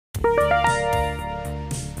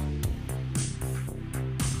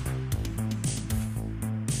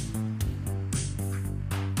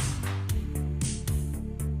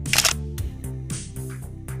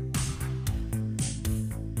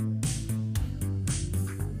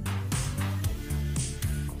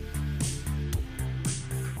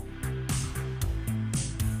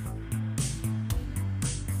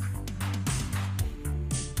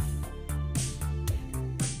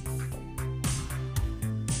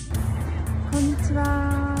ち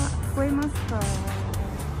は。聞こえますか？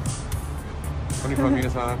こんにちは、皆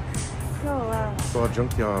さん。今日はジャン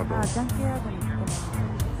クヤード。ジャンクヤードに来てます。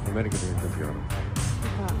アメリカでジャンクヤード。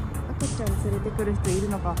赤ちゃん連れてくる人いる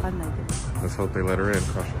のかわかんないけど。Let's hope they let her in.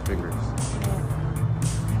 Cross your fingers.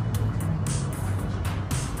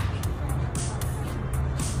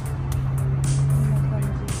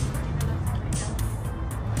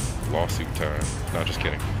 Lawsuit time. No, just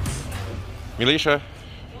kidding. Militia,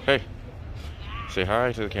 hey, say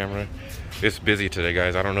hi to the camera. It's busy today,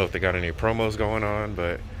 guys. I don't know if they got any promos going on,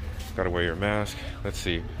 but gotta wear your mask. Let's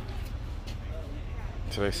see.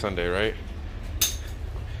 Today's Sunday, right?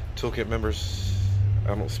 Toolkit members,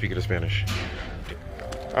 I don't speak of Spanish.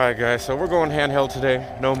 Alright, guys, so we're going handheld today.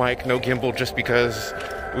 No mic, no gimbal, just because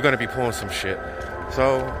we're gonna be pulling some shit.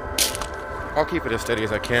 So I'll keep it as steady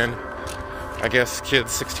as I can. I guess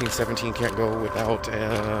kids 16, 17 can't go without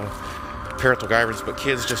parental guidance, but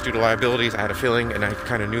kids, just due to liabilities, I had a feeling, and I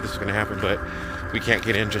kind of knew this was going to happen, but we can't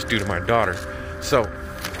get in just due to my daughter. So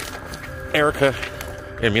Erica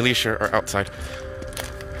and Militia are outside.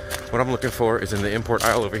 What I'm looking for is in the import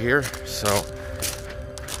aisle over here. So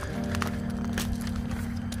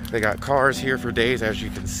they got cars here for days, as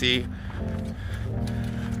you can see.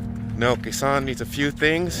 No, Kisan needs a few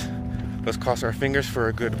things. Let's cross our fingers for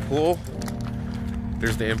a good pull.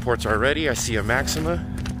 There's the imports already. I see a Maxima.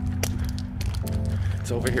 It's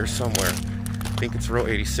over here somewhere. I think it's row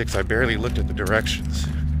 86. I barely looked at the directions.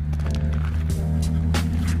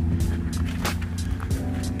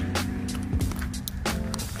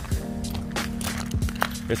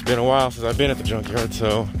 It's been a while since I've been at the junkyard,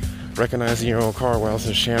 so recognizing your own car while it's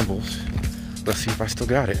in shambles. Let's see if I still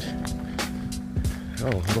got it. Oh,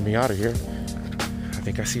 let me out of here. I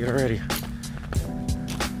think I see it already.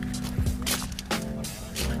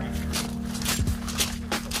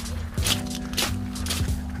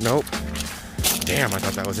 Nope. Damn, I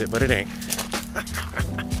thought that was it, but it ain't.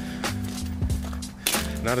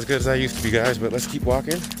 Not as good as I used to be, guys, but let's keep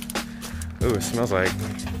walking. Ooh, it smells like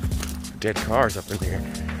dead cars up in here.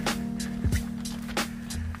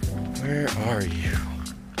 Where are you?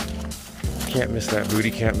 Can't miss that booty,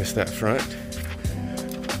 can't miss that front.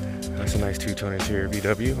 That's a nice two-tone interior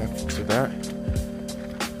VW. I fixed with that.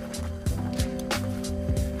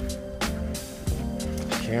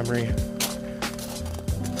 Camry.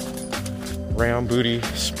 Round booty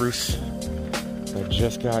spruce that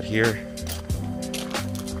just got here.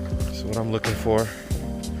 That's what I'm looking for.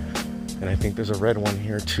 And I think there's a red one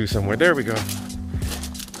here too somewhere. There we go.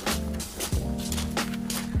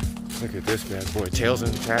 Look at this bad boy. Tails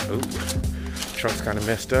intact. Ooh. Trunk's kind of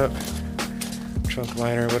messed up. Trunk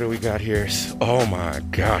liner. What do we got here? Oh my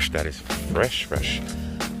gosh, that is fresh.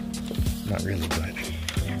 Not really, but.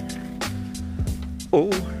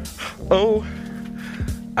 Oh.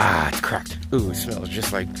 Ah, it's cracked. Ooh, it smells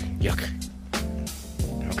just like yuck.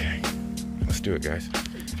 Okay, let's do it, guys.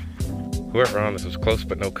 Whoever on this was close,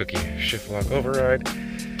 but no cookie. Shift lock override.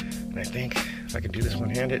 And I think if I can do this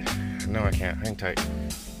one-handed. No, I can't. Hang tight.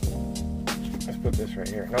 Let's put this right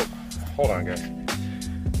here. Nope. Hold on, guys.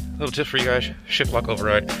 Little tip for you guys. Shift lock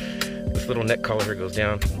override. This little neck collar here goes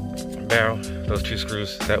down. Bow. Those two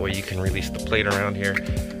screws. That way you can release the plate around here.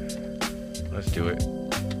 Let's do it.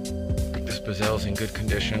 Bezel's in good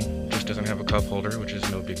condition, just doesn't have a cup holder, which is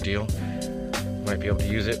no big deal. Might be able to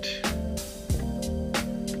use it.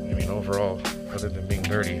 I mean, overall, other than being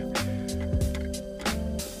dirty,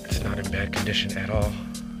 it's not in bad condition at all.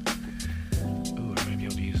 Ooh, I might be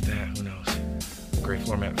able to use that, who knows. Gray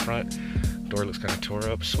floor mat front, door looks kind of tore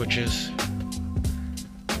up, switches,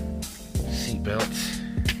 seat belts.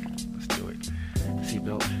 Let's do it. Seat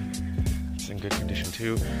belt, it's in good condition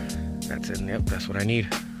too. That's it, yep, that's what I need.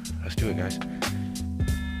 Let's do it, guys.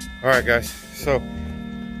 Alright, guys, so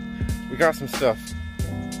we got some stuff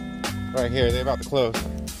right here. They're about to close.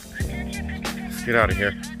 Let's get out of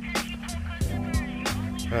here.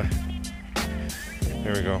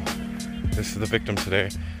 There we go. This is the victim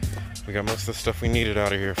today. We got most of the stuff we needed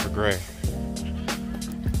out of here for Gray.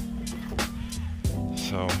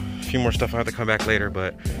 So, a few more stuff I have to come back later,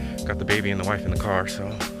 but got the baby and the wife in the car, so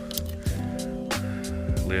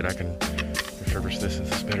lid I can refurbish this since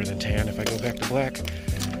it's better than tan if I go back to black.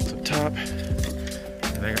 It's up top.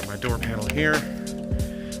 And I got my door panel here.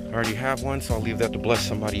 I already have one, so I'll leave that to bless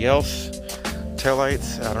somebody else.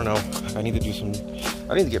 Taillights, I don't know. I need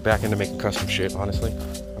to get back into making custom shit, honestly.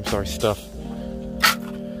 I'm sorry, stuff.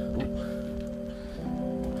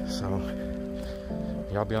 So,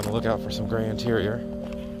 y'all be on the lookout for some gray interior.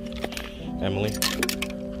 Emily.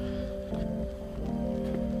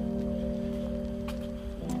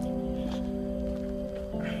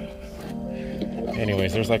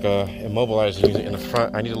 Anyways, there's like a immobilizer unit in the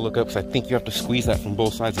front. I need to look up because I think you have to squeeze that from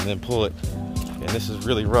both sides and then pull it. And this is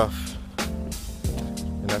really rough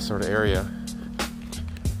in that sort of area.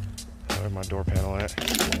 Where's my door panel at?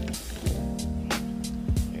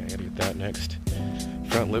 Yeah, I gotta get that next.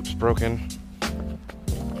 Front lip's broken.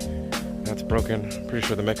 That's broken. Pretty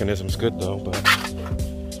sure the mechanism's good though, but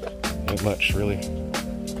ain't much really.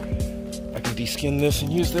 I can deskin this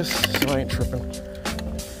and use this, so I ain't tripping.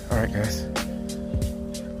 Alright guys.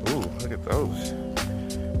 Ooh, look at those.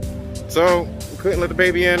 So, we couldn't let the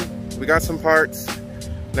baby in. We got some parts.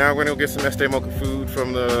 Now we're gonna go get some Estee Mocha food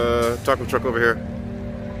from the taco truck over here.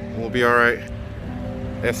 We'll be alright.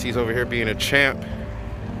 SC's over here being a champ.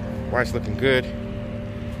 Wife's looking good.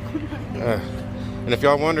 And if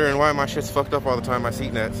y'all wondering why my shit's fucked up all the time, my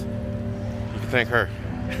seat nets, you can thank her.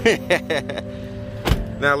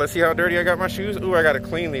 Now let's see how dirty I got my shoes. Ooh, I gotta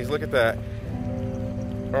clean these. Look at that.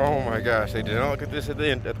 Oh my gosh, they did not look at this at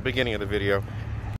the beginning of the video.